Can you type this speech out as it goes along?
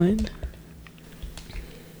Hey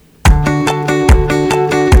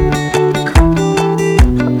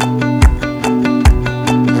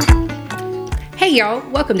y'all,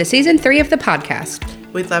 welcome to season 3 of the podcast.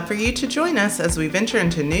 We'd love for you to join us as we venture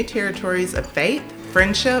into new territories of faith,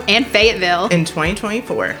 friendship, And Fayetteville. in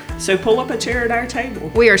 2024. So pull up a chair at our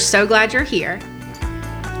table. We are so glad you're here.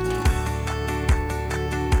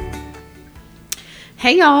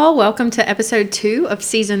 Hey y'all, welcome to episode 2 of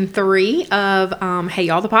season 3 of Hey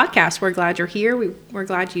Y'all, the podcast. We're glad you're here. We're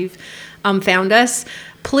glad you've found us.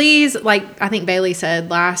 Please, like I think Bailey said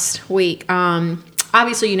last week,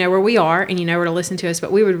 obviously you know where we are and you know where to listen to us,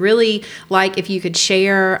 but we would really like if you could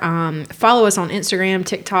share, follow us on Instagram,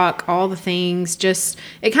 TikTok, all the things. Just,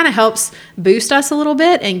 it kind of helps boost us a little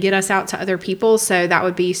bit and get us out to other people. So that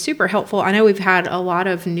would be super helpful. I know we've had a lot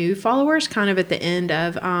of new followers kind of at the end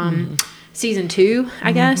of season 2,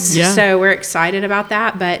 I guess. Yeah. So we're excited about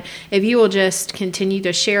that. But if you will just continue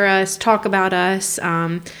to share us, talk about us,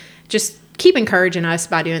 just keep encouraging us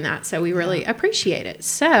by doing that. So we really appreciate it.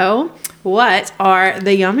 So what are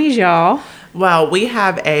the yummies, y'all? Well, we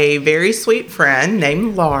have a very sweet friend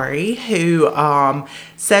named Laurie who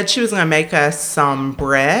said she was going to make us some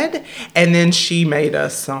bread, and then she made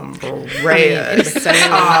us some bread. It was so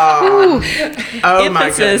Oh my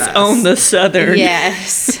goodness. Emphasis on the southern.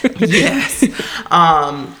 yes. Yes.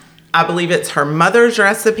 I believe it's her mother's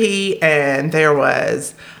recipe, and there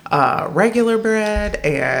was regular bread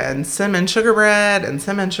and cinnamon sugar bread and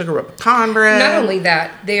cinnamon sugar with pecan bread. Not only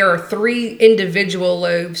that, there are 3 individual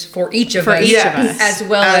loaves for each of us, as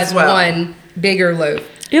well as one bigger loaf.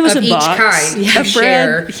 It was of a each box kind of to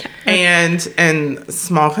share. bread. And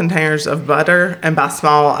small containers of butter. And by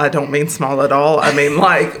small, I don't mean small at all. I mean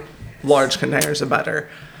like large containers of butter.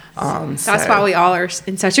 That's why we all are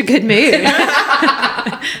in such a good mood.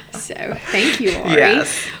 So thank you, Laurie.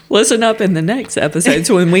 Yes. Listen up in the next episodes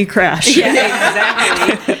when we crash Yeah,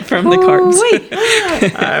 exactly. from the carts.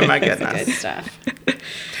 Oh my goodness. Good stuff.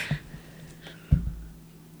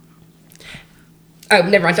 Oh,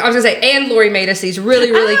 never mind. I was going to say, and Lori made us these really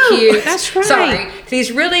cute. That's right. Sorry.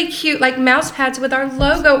 These really cute, like, mouse pads with our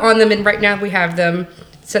logo on them. And right now we have them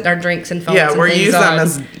set our drinks and phones Yeah, and we're things using on. them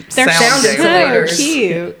as They're sound sound decorators. so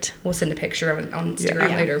cute. We'll send a picture of it on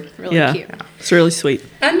Instagram later. Really Yeah, cute. it's really sweet.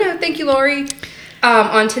 No, thank you, Lori.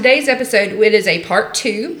 On today's episode, it is a part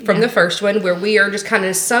 2 from the first one, where we are just kind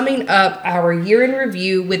of summing up our year in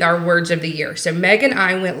review with our words of the year. So Meg and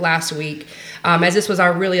I went last week, as this was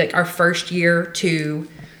our our first year to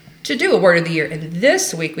do a word of the year. And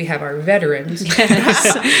this week we have our veterans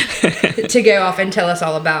to go off and tell us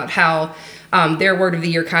all about how their word of the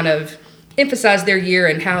year kind of emphasized their year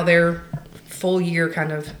and how their full year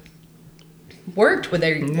kind of worked with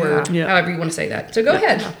their word, however you want to say that. So go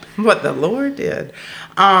ahead. What the Lord did.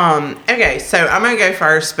 Okay, so I'm going to go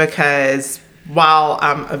first because while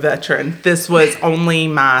I'm a veteran, this was only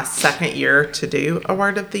my second year to do a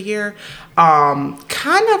word of the year.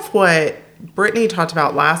 Kind of what Brittany talked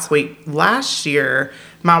about last week. Last year,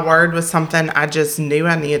 my word was something I just knew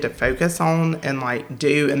I needed to focus on and like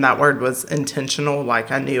do, and that word was intentional.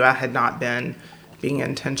 Like I knew I had not been being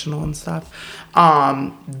intentional and stuff.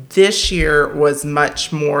 This year was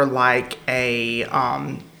much more like a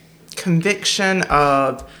conviction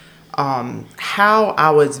of how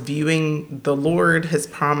I was viewing the Lord, His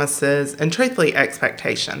promises, and truthfully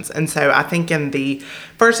expectations. And so I think in the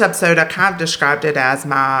first episode, I kind of described it as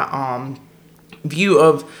my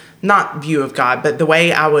not view of God, but the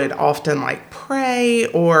way I would often like pray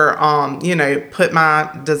or, put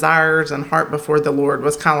my desires and heart before the Lord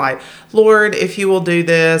was kind of like, Lord, if you will do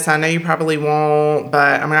this, I know you probably won't,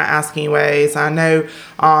 but I'm going to ask anyways. I know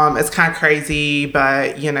it's kind of crazy,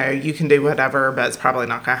 but you can do whatever, but it's probably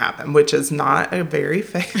not going to happen, which is not a very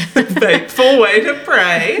faithful way to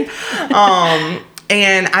pray.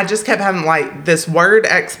 And I just kept having like this word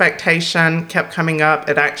expectation kept coming up.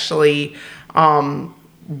 It actually,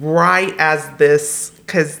 right as this,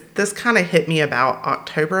 because this kind of hit me about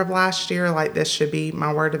October of last year, like this should be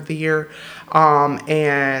my word of the year.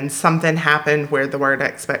 And something happened where the word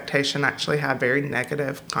expectation actually had very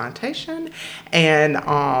negative connotation. And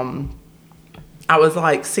I was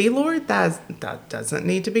like, see, Lord, that doesn't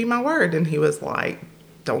need to be my word. And he was like,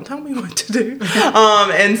 don't tell me what to do.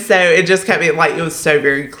 And so it just kept me like, it was so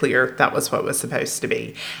very clear that was what was supposed to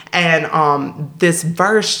be. And this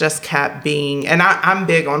verse just kept being, and I'm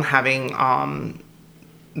big on having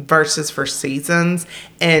verses for seasons.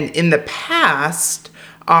 And in the past,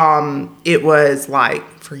 it was like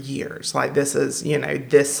for years, like this is,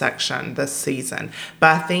 this section, this season.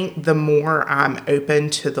 But I think the more I'm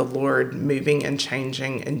open to the Lord moving and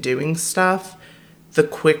changing and doing stuff, the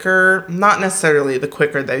quicker, not necessarily the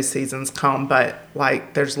quicker those seasons come, but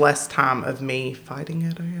like there's less time of me fighting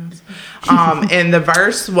it, I guess. And the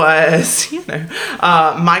verse was,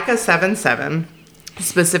 Micah 7:7.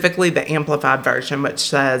 Specifically the Amplified Version, which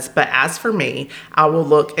says, "But as for me, I will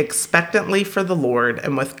look expectantly for the Lord,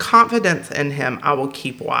 and with confidence in him I will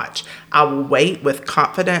keep watch. I will wait with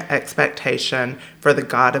confident expectation for the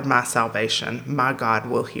God of my salvation. My God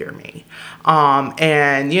will hear me."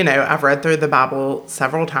 And, I've read through the Bible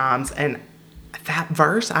several times, and that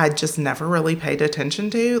verse I just never really paid attention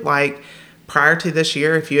to. Like, prior to this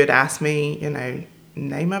year, if you had asked me,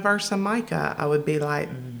 name a verse in Micah, I would be like,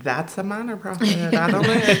 that's a minor prophet. I don't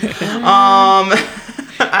know.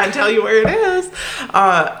 I tell you where it is.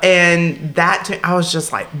 And that, I was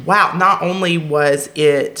just like, wow, not only was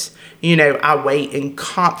it, I wait in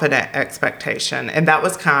confident expectation. And that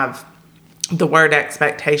was kind of the word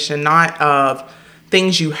expectation, not of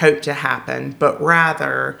things you hope to happen, but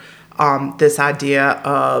rather this idea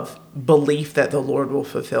of belief that the Lord will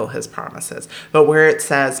fulfill his promises. But where it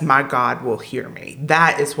says, my God will hear me,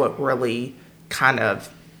 that is what really kind of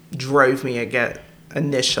drove me again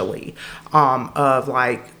initially, of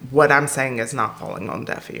like, what I'm saying is not falling on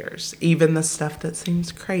deaf ears. Even the stuff that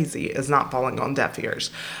seems crazy is not falling on deaf ears.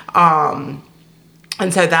 And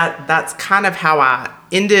so that's kind of how I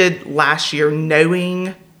ended last year,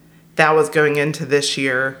 knowing that I was going into this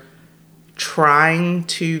year trying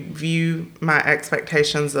to view my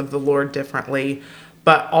expectations of the Lord differently,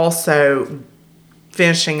 but also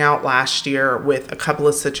finishing out last year with a couple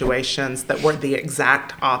of situations that were the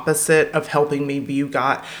exact opposite of helping me view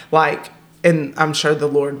God. Like, and I'm sure the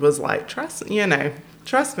Lord was like, trust me,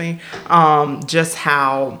 just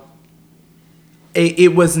how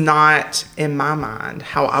it was not in my mind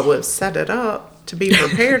how I would have set it up to be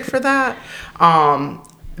prepared for that.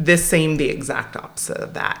 This seemed the exact opposite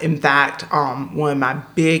of that. In fact, one of my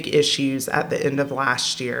big issues at the end of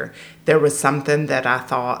last year, there was something that I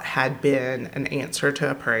thought had been an answer to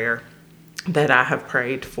a prayer that I have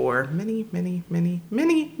prayed for many, many, many,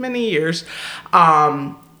 many, many years.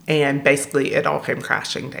 And basically it all came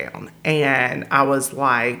crashing down. And I was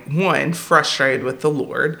like, one, frustrated with the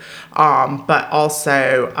Lord. But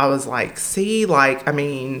also I was like, this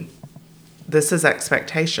is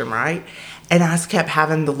expectation, right? And I just kept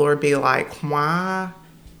having the Lord be like, why?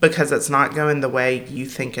 Because it's not going the way you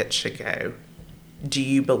think it should go. Do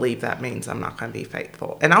you believe that means I'm not going to be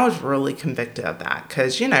faithful? And I was really convicted of that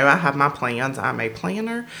because, I have my plans. I'm a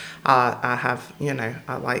planner. I have,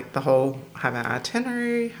 I like the whole have an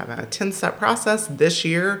itinerary, have a 10-step process. This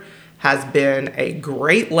year has been a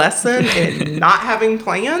great lesson in not having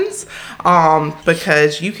plans,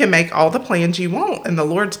 because you can make all the plans you want and the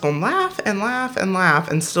Lord's going to laugh and laugh and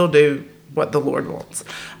laugh and still do what the Lord wants,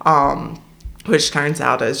 which turns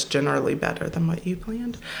out is generally better than what you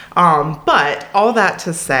planned. But all that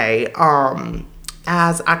to say,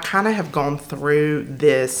 as I kind of have gone through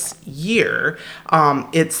this year,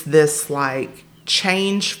 it's this like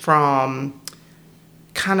change from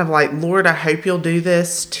kind of like, Lord, I hope you'll do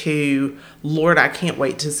this, to Lord, I can't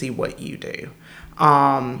wait to see what you do.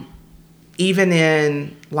 Even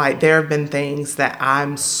in like, there have been things that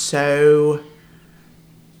I'm so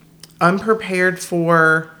unprepared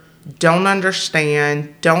for, don't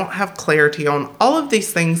understand, don't have clarity on, all of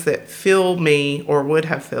these things that fill me or would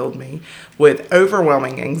have filled me with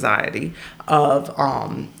overwhelming anxiety of,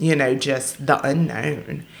 just the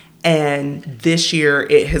unknown. And this year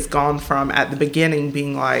it has gone from, at the beginning,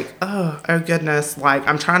 being like, oh goodness, like,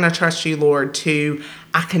 I'm trying to trust you, Lord, to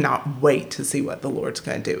I cannot wait to see what the Lord's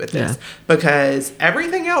going to do with this, because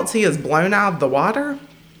everything else he has blown out of the water.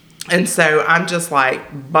 And so I'm just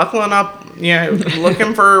like buckling up,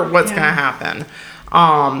 looking for what's going to happen.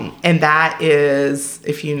 And that is,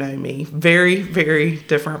 if you know me, very, very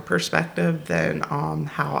different perspective than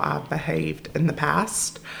how I've behaved in the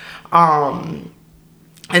past. And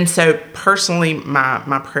so personally,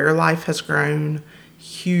 my prayer life has grown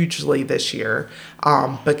hugely this year,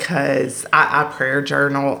 because I prayer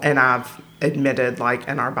journal, and I've admitted, like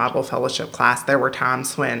in our Bible fellowship class, there were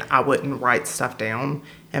times when I wouldn't write stuff down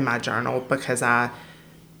in my journal because I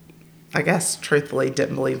guess truthfully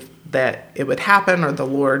didn't believe that it would happen or the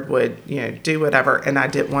Lord would, do whatever, and I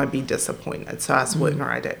didn't want to be disappointed, so I just wouldn't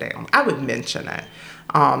write it down. I would mention it,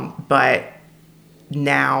 but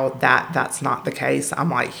now that's not the case. I'm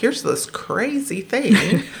like, here's this crazy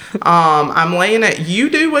thing. I'm laying it. You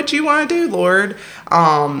do what you want to do, Lord.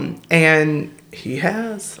 And he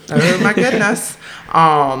has. Oh my goodness.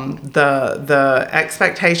 The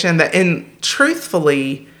expectation that, and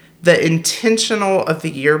truthfully, the intentional of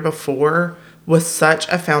the year before was such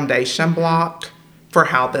a foundation block for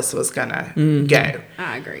how this was going to go.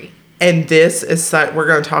 I agree. And this is we're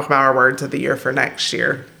going to talk about our words of the year for next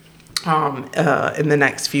year, in the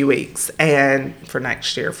next few weeks, and for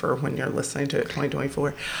next year, for when you're listening to it,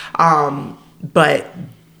 2024. But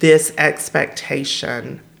this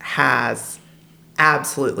expectation has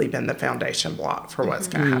absolutely been the foundation block for what's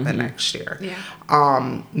going to happen next year.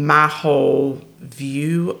 Yeah. My whole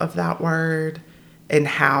view of that word and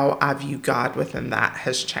how I view God within that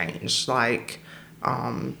has changed. Like,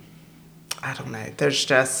 I don't know. There's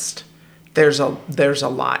a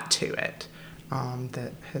lot to it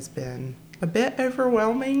that has been a bit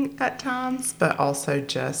overwhelming at times, but also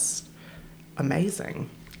just amazing.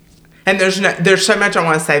 And there's so much I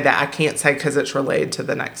want to say that I can't say because it's related to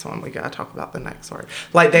the next one. We got to talk about the next word.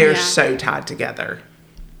 Like, they are so tied together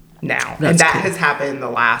now. And that has happened in the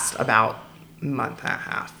last about month and a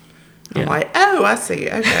half. I'm like, oh, I see.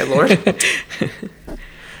 Okay, Lord.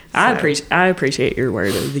 I appreciate your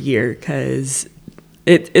word of the year because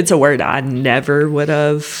it's a word I never would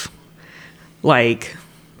have like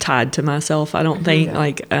tied to myself. I don't think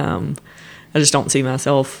I just don't see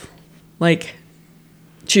myself like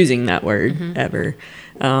choosing that word ever.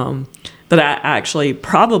 But I actually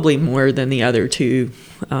probably more than the other two,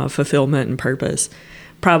 fulfillment and purpose,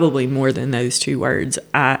 probably more than those two words,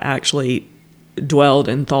 I actually dwelled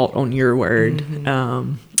and thought on your word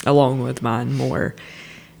along with mine more.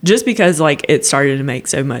 Just because, like, it started to make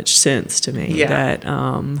so much sense to me that,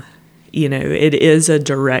 it is a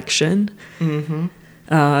direction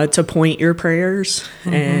to point your prayers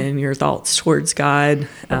and your thoughts towards God,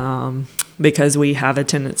 because we have a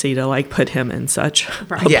tendency to, like, put him in such a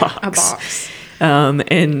box.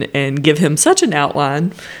 And give him such an outline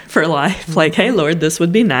for life. Like, hey, Lord, this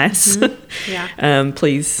would be nice.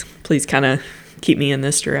 Please kind of keep me in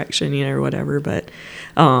this direction, or whatever. But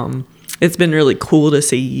it's been really cool to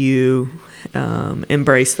see you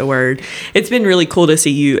embrace the word. It's been really cool to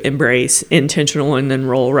see you embrace intentional and then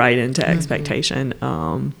roll right into expectation.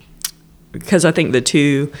 Because I think the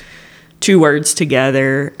two words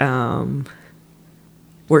together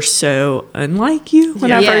were so unlike you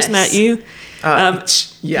when I first met you.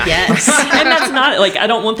 Yes. And that's not, like, I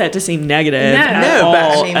don't want that to seem negative. No, all. but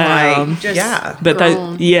I mean, like, But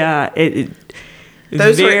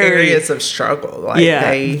those were areas of struggle.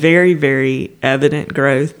 Like, very, very evident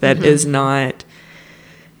growth that is not,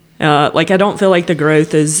 like, I don't feel like the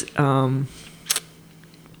growth is,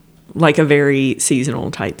 like a very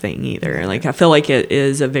seasonal type thing either. Like, I feel like it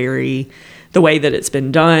is the way that it's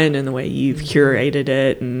been done and the way you've curated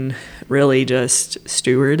it and really just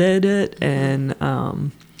stewarded it and,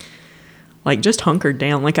 like, just hunkered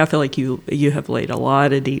down. Like, I feel like you have laid a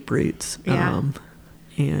lot of deep roots. And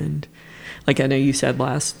like, I know you said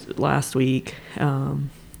last week,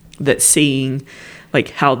 that seeing, like,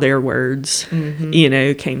 how their words,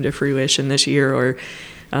 came to fruition this year, or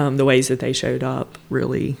the ways that they showed up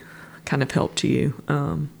really kind of helped you.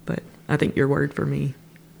 But I think your word for me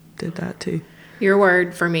did that too. Your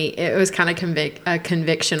word for me, it was kind of a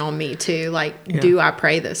conviction on me too. Like, do I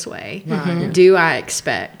pray this way? Do I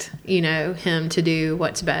expect, him to do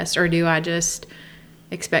what's best? Or do I just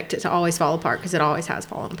expect it to always fall apart because it always has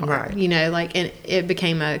fallen apart? Right. And it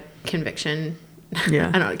became a conviction.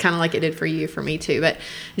 Yeah. I don't know, kind of like it did for me too. But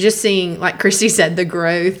just seeing, like Christy said, the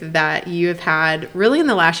growth that you have had really in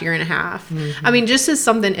the last year and a half. I mean, just as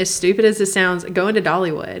something as stupid as this sounds, going to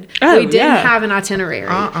Dollywood. We didn't have an itinerary.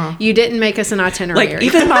 You didn't make us an itinerary. Like,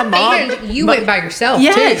 even my mom. And you went by yourself,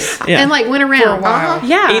 too. too. And, like, went around. For a while.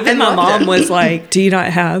 Even my mom was like, do you not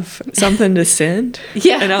have something to send?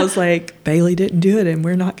 And I was like, Bailey didn't do it, and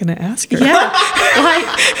we're not going to ask her.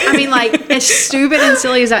 Like, as stupid and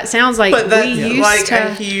silly as that sounds, like, we used to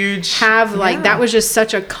a huge have, like, that was just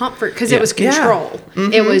such a comfort because it was control.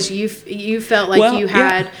 It was you felt like you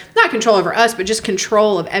had not control over us, but just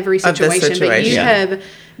control of every situation. But you have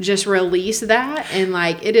just released that, and,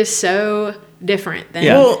 like, it is so different than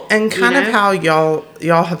and kind of how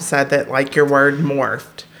y'all have said that, like, your word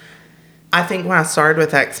morphed. I think when I started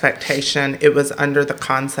with expectation, it was under the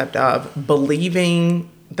concept of believing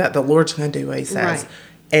that the Lord's going to do what he says. Right.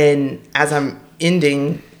 And as I'm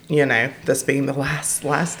ending, this being the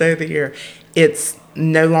last day of the year, it's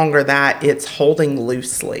no longer that. It's holding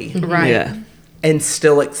loosely. Right. Yeah. And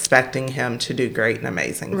still expecting him to do great and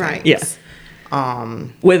amazing things. Yeah.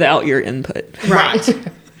 Without your input. Right.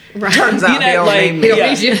 Turns out he don't need me.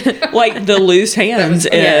 Like, the loose hands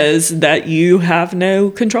is that you have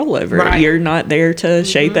no control over it. You're not there to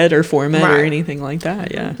shape it or form it or anything like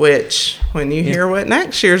that. Yeah. Which, when you hear what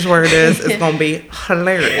next year's word is, it's going to be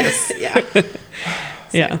hilarious.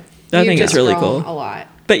 Yeah. I think it's really cool. A lot.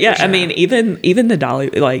 But yeah, I mean, even the Dolly,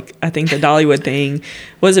 like, I think the Dollywood thing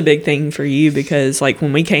was a big thing for you because, like,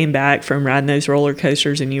 when we came back from riding those roller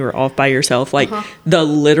coasters and you were off by yourself, like, the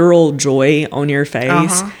literal joy on your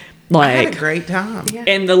face, like, I had a great time. Yeah.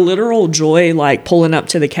 and the literal joy, like, pulling up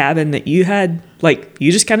to the cabin that you had, like,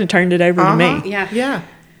 you just kind of turned it over to me, Yeah.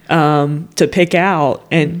 to pick out,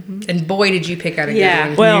 and boy, did you pick out a good Yeah.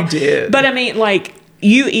 one. well, You did. but I mean, like,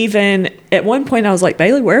 you even at one point I was like,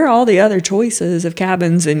 Bailey, where are all the other choices of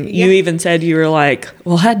cabins? And you even said you were like,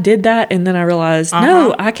 well, I did that, and then I realized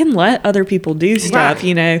no, I can let other people do stuff, Right.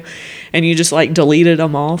 you know, and you just like deleted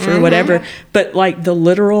them off or whatever. But like the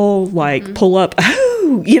literal like pull up,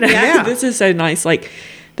 oh, you know, Yeah. this is so nice, like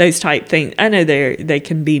those type things. I know they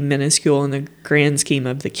can be minuscule in the grand scheme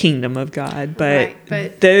of the kingdom of God, Right,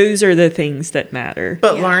 but- those are the things that matter.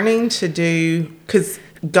 But learning to do, because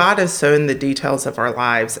God is so in the details of our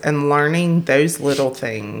lives, and learning those little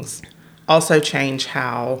things also change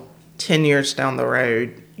how 10 years down the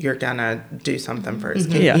road you're gonna do something for His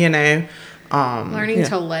kingdom. Yeah. You know, Learning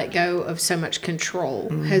to let go of so much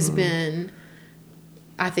control has been,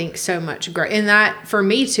 I think, so much great. And that for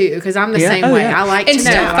me too, because I'm the Yeah. same Oh, way. yeah. I like And to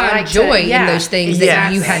know. still I find like joy to, in those things that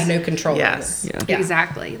Yes. you had no control Yes. over. Yeah.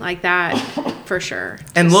 Exactly. Like that for sure.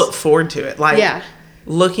 and look forward to it. Like, Yeah.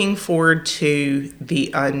 looking forward to the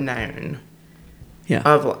unknown Yeah.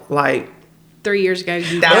 of, like, 3 years ago,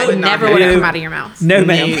 you That would not never would have happen. come out of your mouth. No,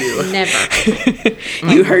 ma'am. new. Never.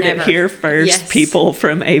 You heard Never. it here first, Yes. people,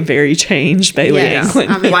 from a very changed Bailey Yes.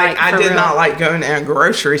 England. I mean, Like, I for did real. not like going in a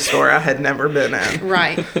grocery store I had never been in.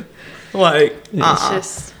 Right. Like, It's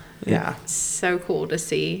just yeah. so cool to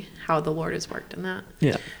see how the Lord has worked in that.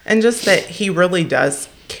 Yeah. And just that He really does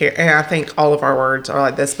care. And I think all of our words are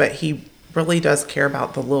like this, but He really does care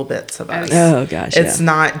about the little bits of us. Oh, gosh, It's yeah.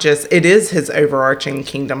 not just, it is His overarching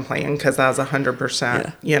kingdom plan, because that was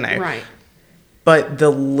 100%, you know. Right. But the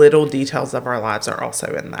little details of our lives are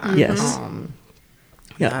also in that. Yes.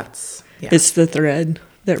 Yeah. That's, yeah. It's the thread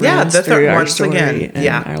that Yeah, runs the through our once story again, and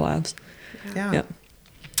yeah. our lives. yeah. Yep.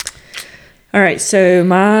 All right. So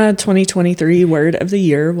my 2023 word of the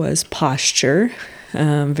year was posture.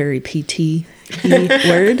 Very PT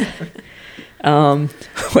word.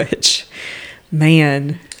 Which,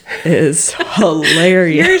 man, is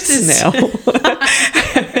hilarious Yours is- now.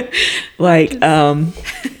 Like,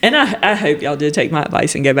 and I hope y'all did take my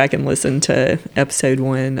advice and go back and listen to episode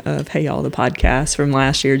 1 of Hey Y'all, the podcast from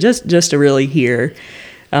last year, just to really hear.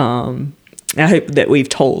 I hope that we've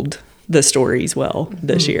told the stories well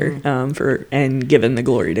this year, and given the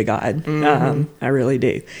glory to God. I really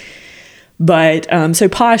do. But so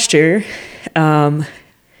posture, in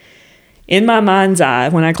my mind's eye,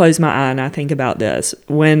 when I close my eye and I think about this,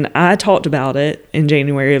 when I talked about it in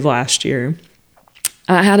January of last year,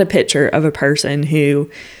 I had a picture of a person who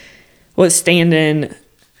was standing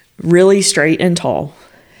really straight and tall,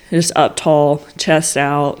 just up tall, chest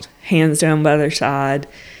out, hands down by their side,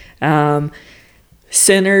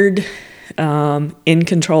 centered, in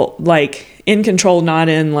control, not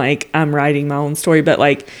in like I'm writing my own story, but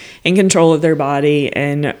like in control of their body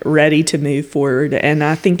and ready to move forward. And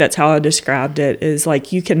I think that's how I described it, is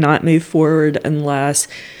like you cannot move forward unless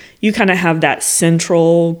you kind of have that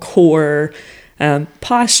central core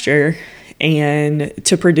posture and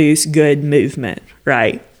to produce good movement,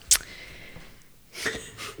 right?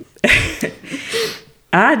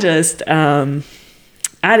 I just,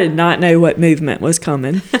 I did not know what movement was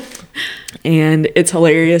coming. And it's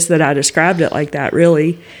hilarious that I described it like that,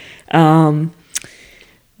 really.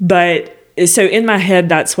 But so in my head,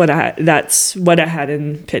 that's what I had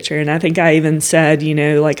in picture. And I think I even said, you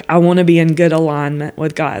know, like, I want to be in good alignment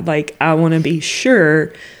with God. Like, I want to be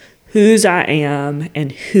sure whose I am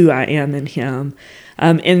and who I am in Him.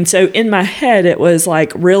 And so in my head, it was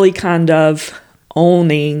like really kind of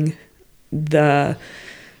owning the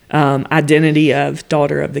identity of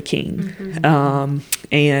daughter of the King,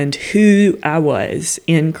 and who I was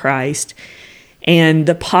in Christ, and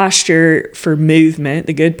the posture for movement,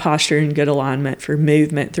 the good posture and good alignment for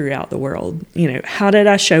movement throughout the world. You know, how did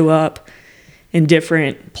I show up in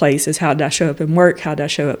different places? How did I show up in work? How did I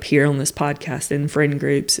show up here on this podcast, in friend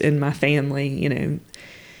groups, in my family? You know,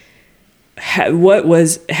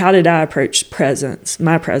 how did I approach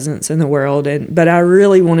my presence in the world? But I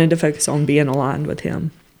really wanted to focus on being aligned with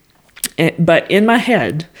Him. But in my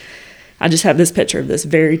head, I just have this picture of this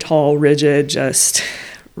very tall, rigid, just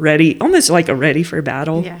ready, almost like a ready for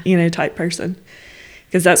battle, you know, type person.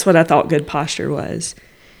 Because that's what I thought good posture was.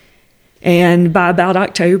 And by about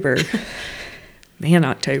October,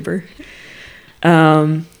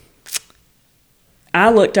 I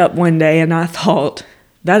looked up one day and I thought,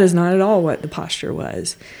 that is not at all what the posture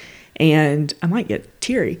was. And I might get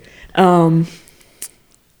teary.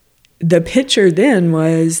 The picture then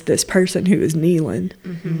was this person who was kneeling,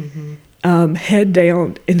 head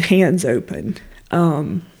down and hands open.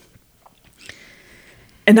 And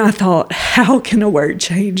I thought, how can a word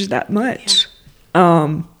change that much?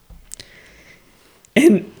 Yeah.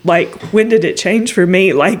 And like, when did it change for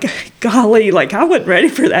me? Like, golly, like I wasn't ready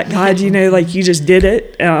for that, God, you know, like you just did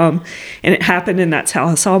it. And it happened, and that's how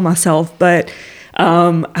I saw myself. But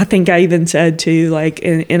I think I even said too, like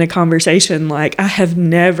in a conversation, like I have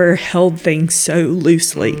never held things so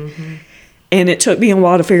loosely. And it took me a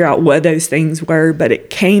while to figure out what those things were, but it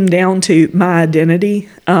came down to my identity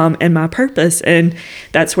and my purpose. And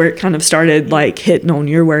that's where it kind of started like hitting on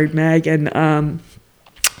your word, Meg. And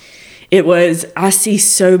it was, I see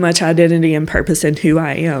so much identity and purpose in who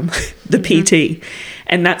I am, the PT.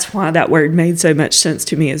 And that's why that word made so much sense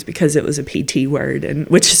to me, is because it was a PT word, and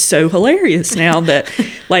which is so hilarious now that,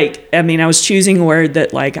 like, I mean, I was choosing a word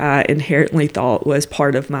that, like, I inherently thought was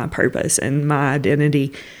part of my purpose and my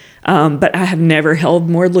identity. But I have never held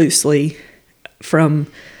more loosely from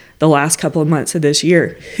the last couple of months of this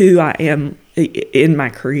year who I am in my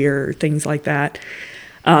career, or things like that.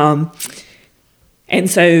 And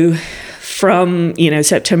so from, you know,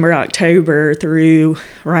 September, October through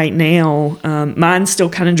right now, mine's still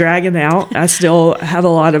kind of dragging out. I still have a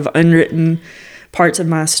lot of unwritten parts of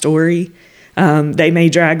my story. They may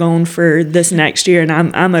drag on for this next year, and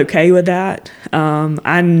I'm okay with that.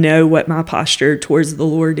 I know what my posture towards the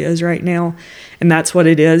Lord is right now, and that's what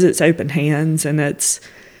it is. It's open hands, and it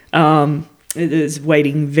is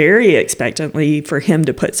waiting very expectantly for Him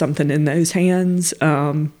to put something in those hands,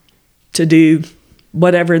 to do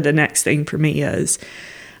whatever the next thing for me is.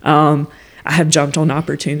 I have jumped on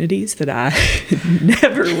opportunities that I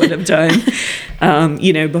never would have done,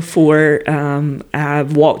 you know, before.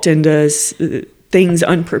 I've walked into things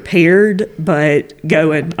unprepared, but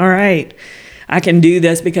going, all right, I can do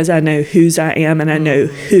this because I know whose I am and I know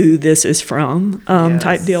who this is from,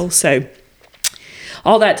 type deal. So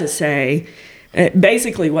all that to say,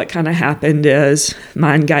 basically what kind of happened is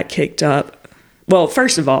mine got kicked up. Well,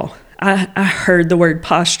 first of all, I heard the word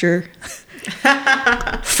posture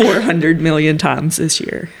 400 million times this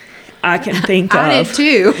year. I can think of... I did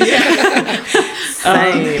too.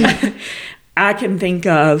 Same. I can think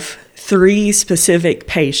of 3 specific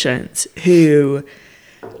patients who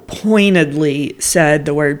pointedly said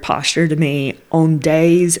the word posture to me on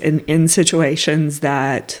days and in situations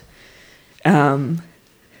that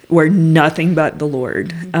were nothing but the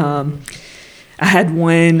Lord. I had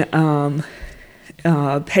one...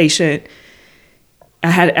 patient,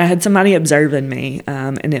 I had somebody observing me,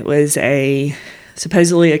 and it was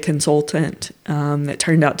supposedly a consultant, that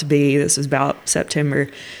turned out to be, this was about September,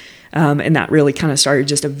 and that really kind of started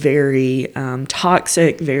just a very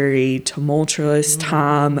toxic, very tumultuous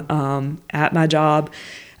time at my job.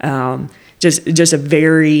 Just a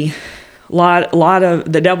very lot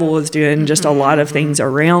of, the devil was doing just a lot of things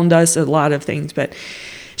around us, a lot of things, but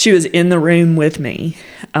she was in the room with me,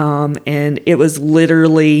 and it was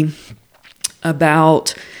literally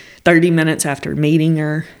about 30 minutes after meeting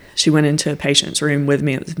her. She went into a patient's room with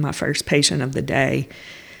me. It was my first patient of the day.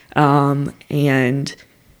 And,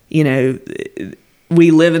 you know, we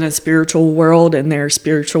live in a spiritual world, and there's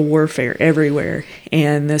spiritual warfare everywhere.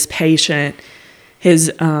 And this patient,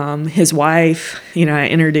 his wife, you know, I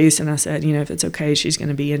introduced and I said, you know, if it's okay, she's going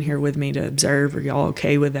to be in here with me to observe. Are y'all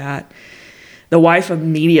okay with that? The wife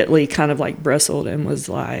immediately kind of like bristled and was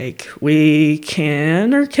like, we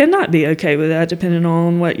can or cannot be okay with that depending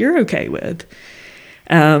on what you're okay with.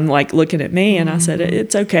 Like looking at me, and I said,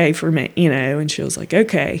 it's okay for me, you know, and she was like,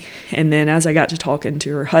 okay. And then as I got to talking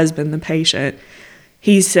to her husband, the patient,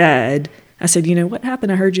 he said, I said, you know, what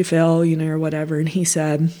happened? I heard you fell, you know, or whatever. And he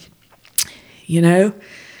said, you know,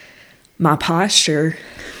 my posture,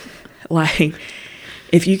 like,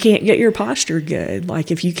 if you can't get your posture good,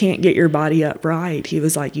 like if you can't get your body upright, he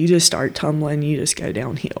was like, you just start tumbling, you just go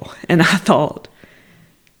downhill. And I thought,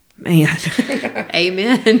 man.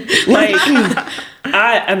 Amen. Like,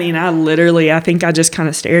 I mean, I think I just kind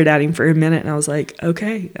of stared at him for a minute, and I was like,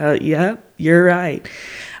 okay, yeah, you're right.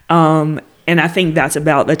 And I think that's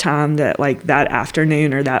about the time that, like, that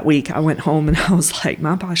afternoon or that week, I went home and I was like,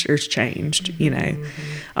 my posture's changed, you know.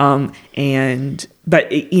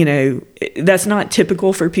 But, you know, that's not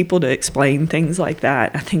typical for people to explain things like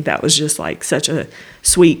that. I think that was just, like, such a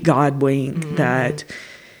sweet God wink that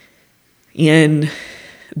in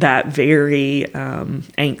that very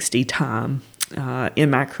angsty time in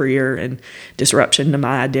my career and disruption to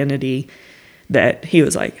my identity, that he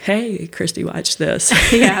was like, hey, Christy, watch this.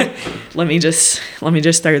 Yeah. let me just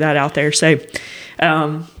throw that out there. So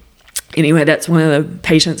anyway, that's one of the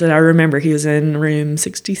patients that I remember. He was in room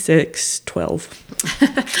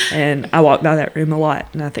 6612. And I walk by that room a lot,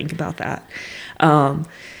 and I think about that.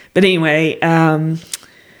 But anyway, I'm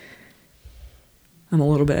a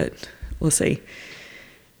little bit, let's see.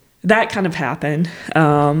 That kind of happened.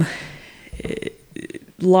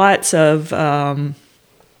 Lots of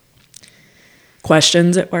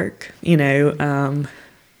questions at work,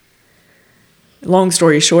 long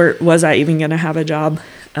story short, was I even going to have a job?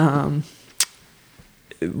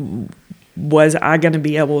 Was I going to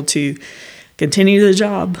be able to continue the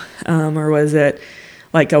job? Or was it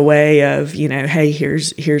like a way of, hey,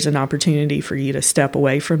 here's an opportunity for you to step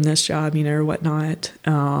away from this job, or whatnot.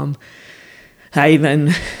 I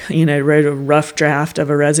even, wrote a rough draft of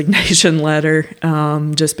a resignation letter,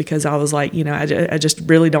 just because I was like, I just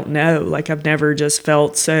really don't know. Like, I've never just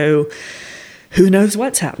felt so, who knows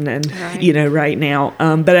what's happening, right now.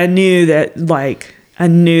 But I knew that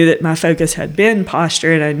my focus had been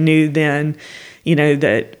posture, and I knew then,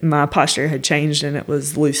 that my posture had changed and it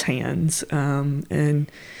was loose hands. In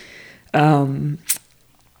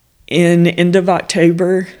end of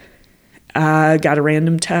October, I got a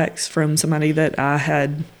random text from somebody that I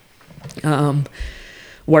had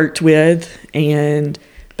worked with, and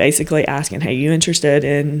basically asking, hey, you interested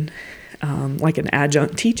in like an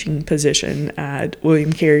adjunct teaching position at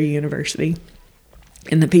William Carey University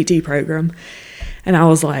in the PT program? And I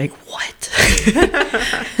was like, what?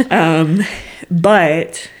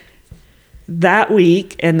 But that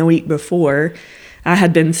week and the week before, I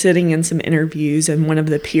had been sitting in some interviews, and one of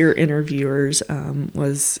the peer interviewers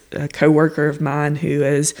was a coworker of mine who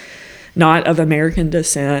is not of American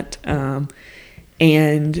descent. And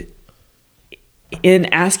in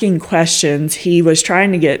asking questions, he was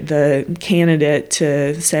trying to get the candidate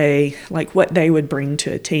to say, like, what they would bring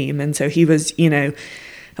to a team. And so he was,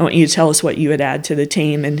 I want you to tell us what you would add to the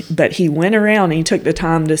team. But he went around and he took the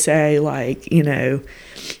time to say, like,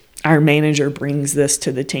 our manager brings this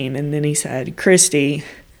to the team. And then he said, Christy,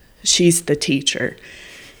 she's the teacher.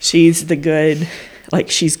 She's the good,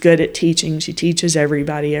 she's good at teaching. She teaches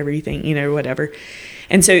everybody everything, whatever.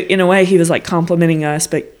 And so in a way he was like complimenting us,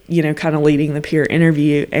 but, kind of leading the peer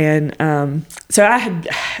interview. And so I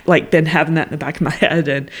had been having that in the back of my head.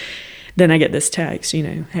 And then I get this text,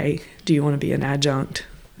 hey, do you want to be an adjunct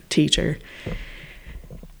teacher?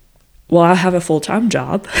 Well, I have a full-time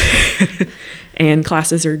job and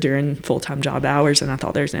classes are during full-time job hours. And I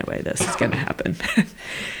thought, there's no way this is going to happen.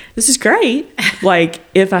 This is great.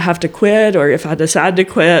 If I have to quit or if I decide to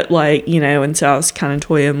quit, and so I was kind of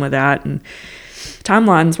toying with that, and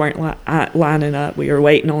timelines weren't lining up. We were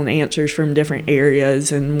waiting on answers from different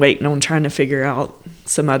areas and waiting on trying to figure out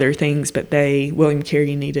some other things, but William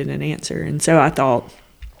Carey needed an answer. And so I thought,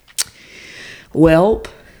 well,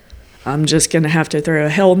 I'm just going to have to throw a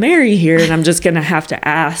Hail Mary here, and I'm just going to have to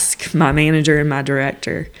ask my manager and my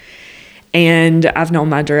director. And I've known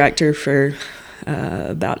my director for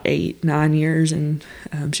about 8-9 years, and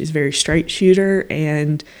she's a very straight shooter,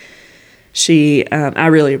 and she, I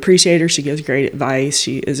really appreciate her. She gives great advice.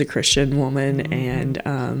 She is a Christian woman,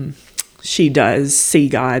 and she does see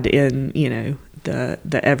God in,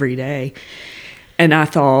 the everyday. And I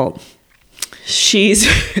thought, she's,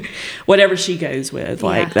 whatever she goes with,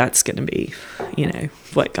 that's going to be,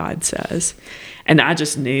 what God says. And I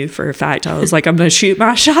just knew for a fact, I was like, I'm going to shoot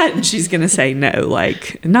my shot, and she's going to say no.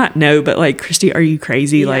 Not no, but Christy, are you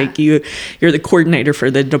crazy? Yeah. You're the coordinator for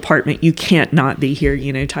the department. You can't not be here,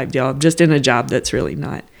 type deal. I'm just in a job that's really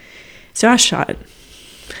not. So I shot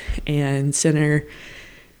and sent her.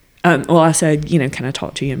 I said, can I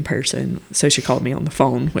talk to you in person? So she called me on the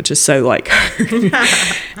phone, which is so like her.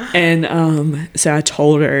 And so I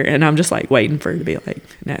told her, and I'm just waiting for her to be like,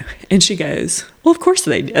 no. And she goes, well, of course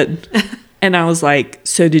they did. And I was like,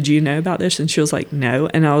 so did you know about this? And she was like, no.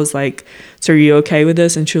 And I was like, so are you okay with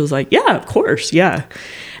this? And she was like, yeah, of course. Yeah.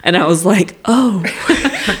 And I was like, oh,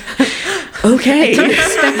 okay. I didn't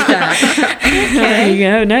expect that.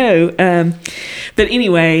 Okay. No. But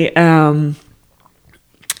anyway,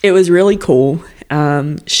 it was really cool.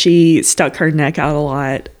 She stuck her neck out a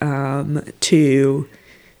lot to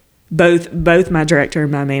both my director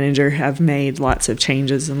and my manager have made lots of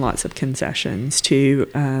changes and lots of concessions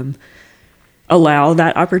to allow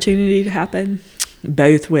that opportunity to happen,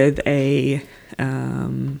 both with a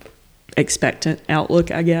expectant outlook,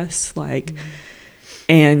 I guess,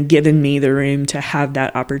 and given me the room to have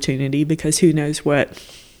that opportunity, because who knows what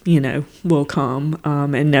will come,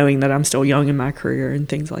 and knowing that I'm still young in my career and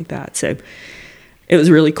things like that. So it was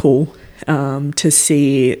really cool to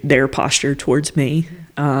see their posture towards me,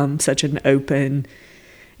 such an open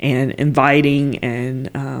and inviting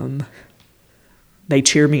and they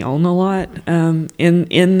cheer me on a lot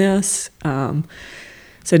in this.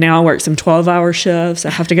 So now I work some 12-hour shifts.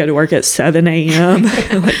 I have to go to work at 7 a.m.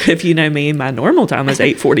 Like, if you know me, my normal time is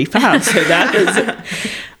 8:45. So that is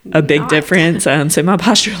a big difference. So my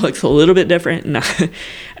posture looks a little bit different.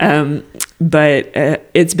 But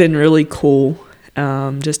it's been really cool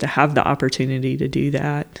just to have the opportunity to do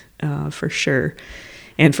that for sure.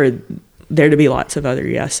 And for there to be lots of other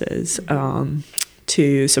yeses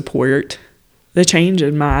to support the change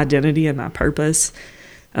in my identity and my purpose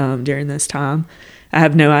during this time. I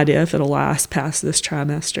have no idea if it'll last past this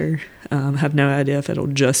trimester. Have no idea if it'll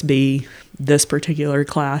just be this particular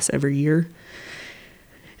class every year.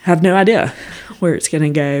 Have no idea where it's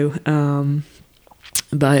going to go.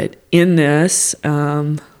 But in this,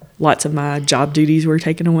 lots of my job duties were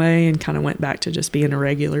taken away and kind of went back to just being a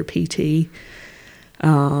regular PT,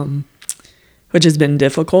 which has been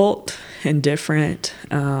difficult and different.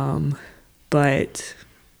 But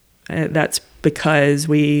that's because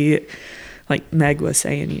we, like Meg was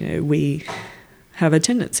saying, we have a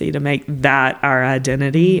tendency to make that our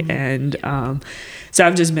identity. And so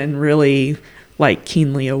I've just been really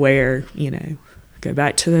keenly aware, go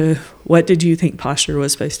back to what did you think posture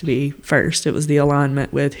was supposed to be first? It was the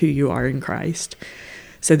alignment with who you are in Christ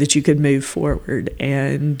so that you could move forward.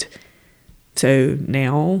 And so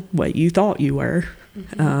now what you thought you were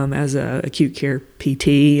as a acute care PT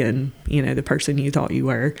and, the person you thought you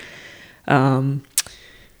were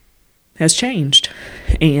has changed.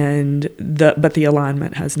 And but the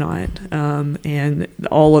alignment has not. And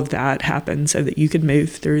all of that happened so that you could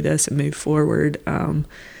move through this and move forward.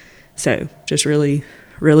 So just really,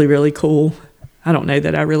 really, really cool. I don't know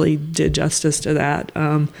that I really did justice to that.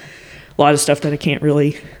 A lot of stuff that I can't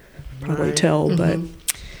really probably tell, but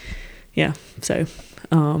yeah. So,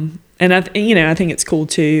 and I think it's cool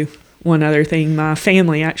too. One other thing, my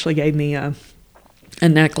family actually gave me a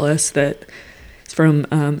necklace that is from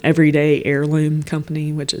Everyday Heirloom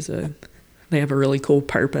Company, which is they have a really cool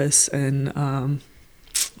purpose and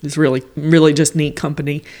it's really, really just neat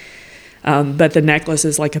company. But the necklace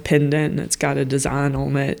is like a pendant, and it's got a design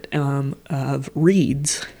on it of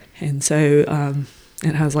reeds. And so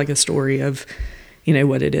it has like a story of,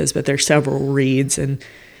 what it is, but there's several reeds. And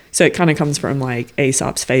so it kind of comes from like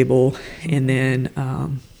Aesop's fable, and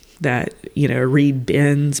then that, a reed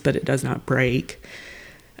bends, but it does not break.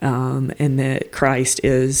 And that Christ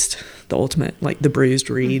is the ultimate, like the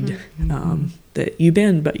bruised reed, that you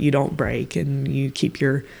bend, but you don't break, and you keep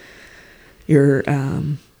your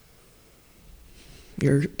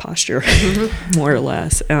posture, more or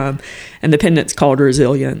less. And the pendant's called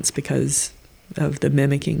resilience because of the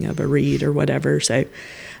mimicking of a reed or whatever. So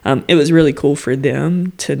it was really cool for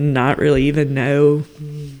them to not really even know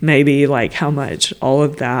maybe like how much all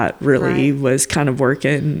of that really was kind of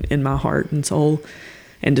working in my heart and soul,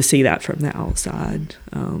 and to see that from the outside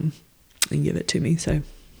and give it to me. So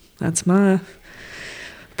that's my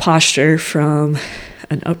posture, from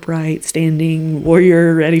an upright, standing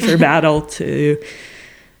warrior ready for battle to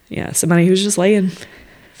somebody who's just laying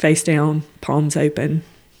face down, palms open,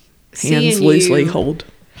 hands loosely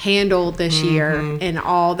handled this year and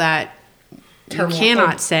all that you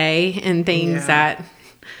cannot say, and things that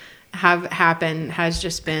have happened has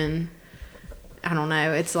just been, I don't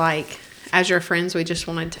know, it's like as your friends we just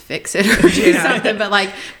wanted to fix it or do something, but like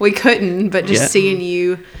we couldn't. But just seeing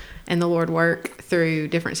you and the Lord work through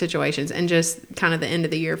different situations, and just kind of the end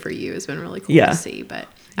of the year for you has been really cool to see. But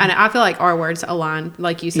and I feel like our words align,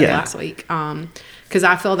 like you said last week, because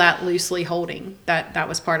I feel that loosely holding that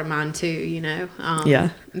was part of mine too,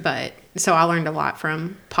 But so I learned a lot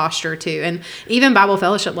from posture too, and even Bible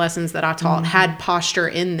fellowship lessons that I taught had posture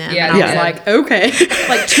in them. And I was like, okay,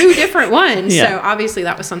 like two different ones. So obviously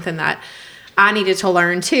that was something that I needed to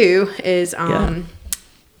learn too. Is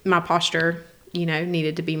my posture,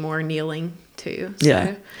 needed to be more kneeling too.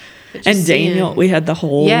 So, and Daniel, we had the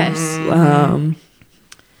whole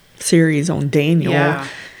series on Daniel,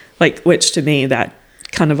 which to me that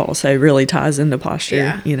kind of also really ties into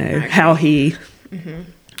posture. How he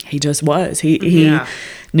just was. He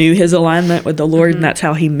knew his alignment with the Lord, and that's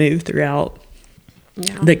how he moved throughout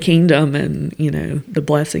the kingdom, and the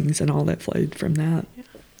blessings and all that flowed from that.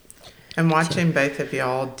 And watching both of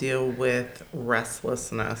y'all deal with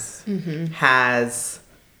restlessness has,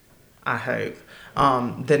 I hope,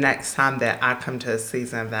 the next time that I come to a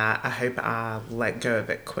season of that, I hope I let go of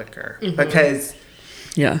it quicker, because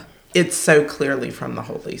it's so clearly from the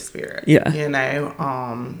Holy Spirit.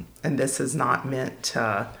 And this is not meant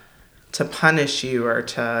to punish you or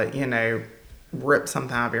to rip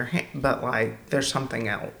something out of your hand, but like there's something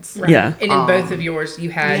else. And in both of yours, you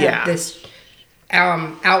had this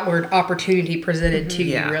outward opportunity presented to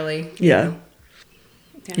you, Yeah. really. Yeah.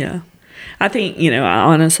 Yeah. I think, I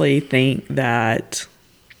honestly think that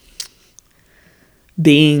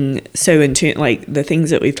being so in tune, like the things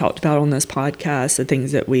that we've talked about on this podcast, the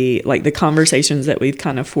things that the conversations that we've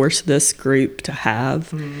kind of forced this group to have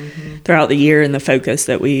throughout the year, and the focus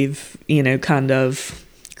that we've, kind of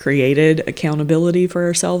created accountability for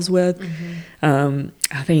ourselves with.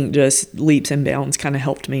 I think just leaps and bounds kind of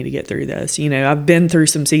helped me to get through this. I've been through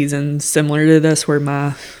some seasons similar to this where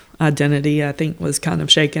my identity, I think, was kind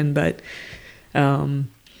of shaken, but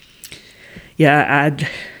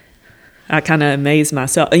I kind of amaze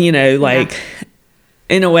myself, in a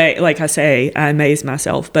way, like I say, I amaze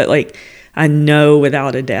myself, but I know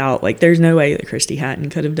without a doubt, there's no way that Christy Hatton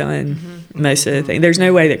could have done most of the things. There's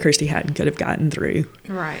no way that Christy Hatton could have gotten through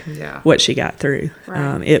what she got through.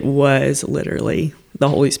 Right. It was literally the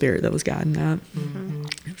Holy Spirit that was guiding that,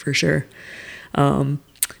 for sure. And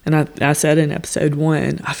I said in episode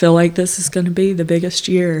 1, I feel like this is going to be the biggest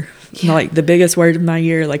year, the biggest word of my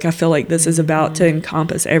year. I feel like this is about to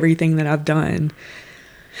encompass everything that I've done.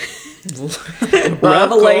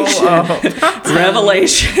 Revelation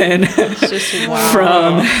Just wow.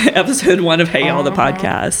 from episode 1 of Hey Y'all, the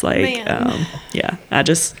podcast. Man.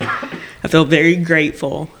 I feel very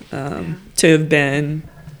grateful to have been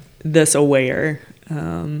this aware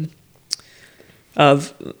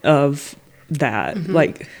of that,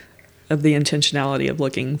 of the intentionality of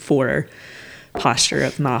looking for posture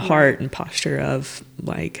of my heart and posture of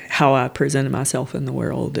how I presented myself in the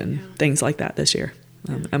world and things like that this year.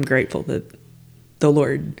 I'm grateful that the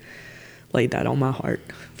Lord laid that on my heart,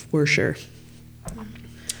 for sure.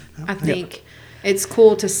 I think it's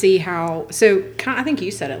cool to see how. So, I think you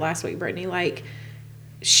said it last week, Brittany.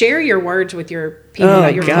 Share your words with your people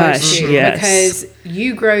that you're close to, because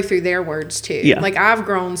you grow through their words too. Yeah. I've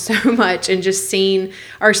grown so much and just seen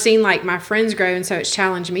my friends grow, and so it's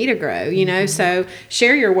challenged me to grow. So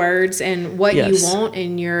share your words and what you want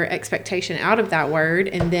and your expectation out of that word,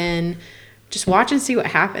 and then just watch and see what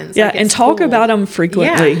happens. And talk about them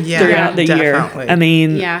frequently throughout the definitely. year. I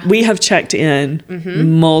mean, we have checked in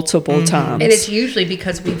multiple times. And it's usually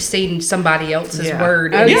because we've seen somebody else's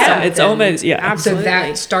word. Oh, yeah. It's almost, Absolutely. So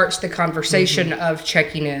that starts the conversation of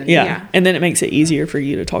checking in. Yeah. And then it makes it easier for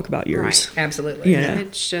you to talk about yours. Right. Absolutely. Yeah. It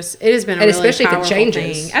has been a really especially if it powerful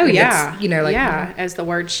changes. thing. Oh, yeah. It's, as the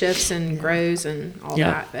word shifts and grows and all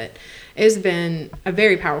that. But it's been a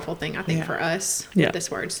very powerful thing, I think, for us with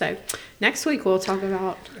this word. So next week we'll talk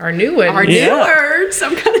about our new one. Our new word. So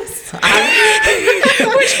I'm kind of which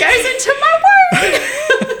goes into my word.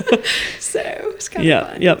 So it's kind of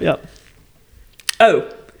fun. Yep.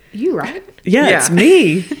 Oh, you right? Yeah, it's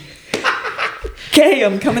me. Okay,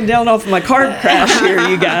 I'm coming down off my car crash here,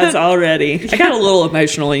 you guys, already. I got a little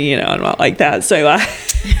emotional, I'm not like that, so I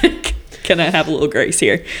can I have a little grace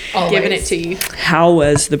here? Always. Giving it to you. How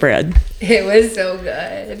was the bread? It was so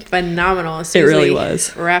good. Phenomenal. It really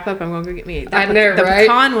was. Wrap up. I'm going to go get me. I know, the right?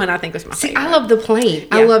 pecan one I think was my favorite. I love the plain.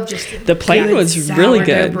 I love just the plain was really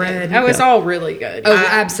good. Bread. Oh, it's all really good. Oh,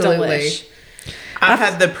 absolutely. Delish. I've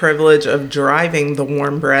had the privilege of driving the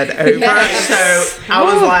warm bread over, so I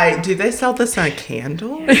was like, do they sell this on a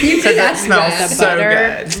candle? Because that smells so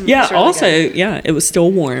good. Yeah, It's really also, good. it was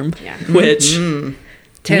still warm, which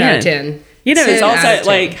 10 out of 10. It's 10 out also of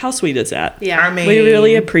 10. how sweet is that? Yeah. I mean, We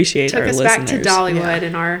really appreciate Took our us listeners. back to Dollywood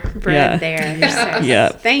and our bread there. Yeah. So, Yeah.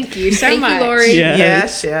 thank you so Thank much. you, Lori. Yeah.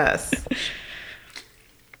 yes.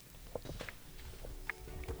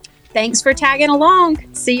 Thanks for tagging along.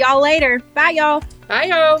 See y'all later. Bye, y'all. Bye,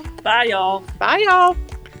 y'all. Bye, y'all. Bye, y'all.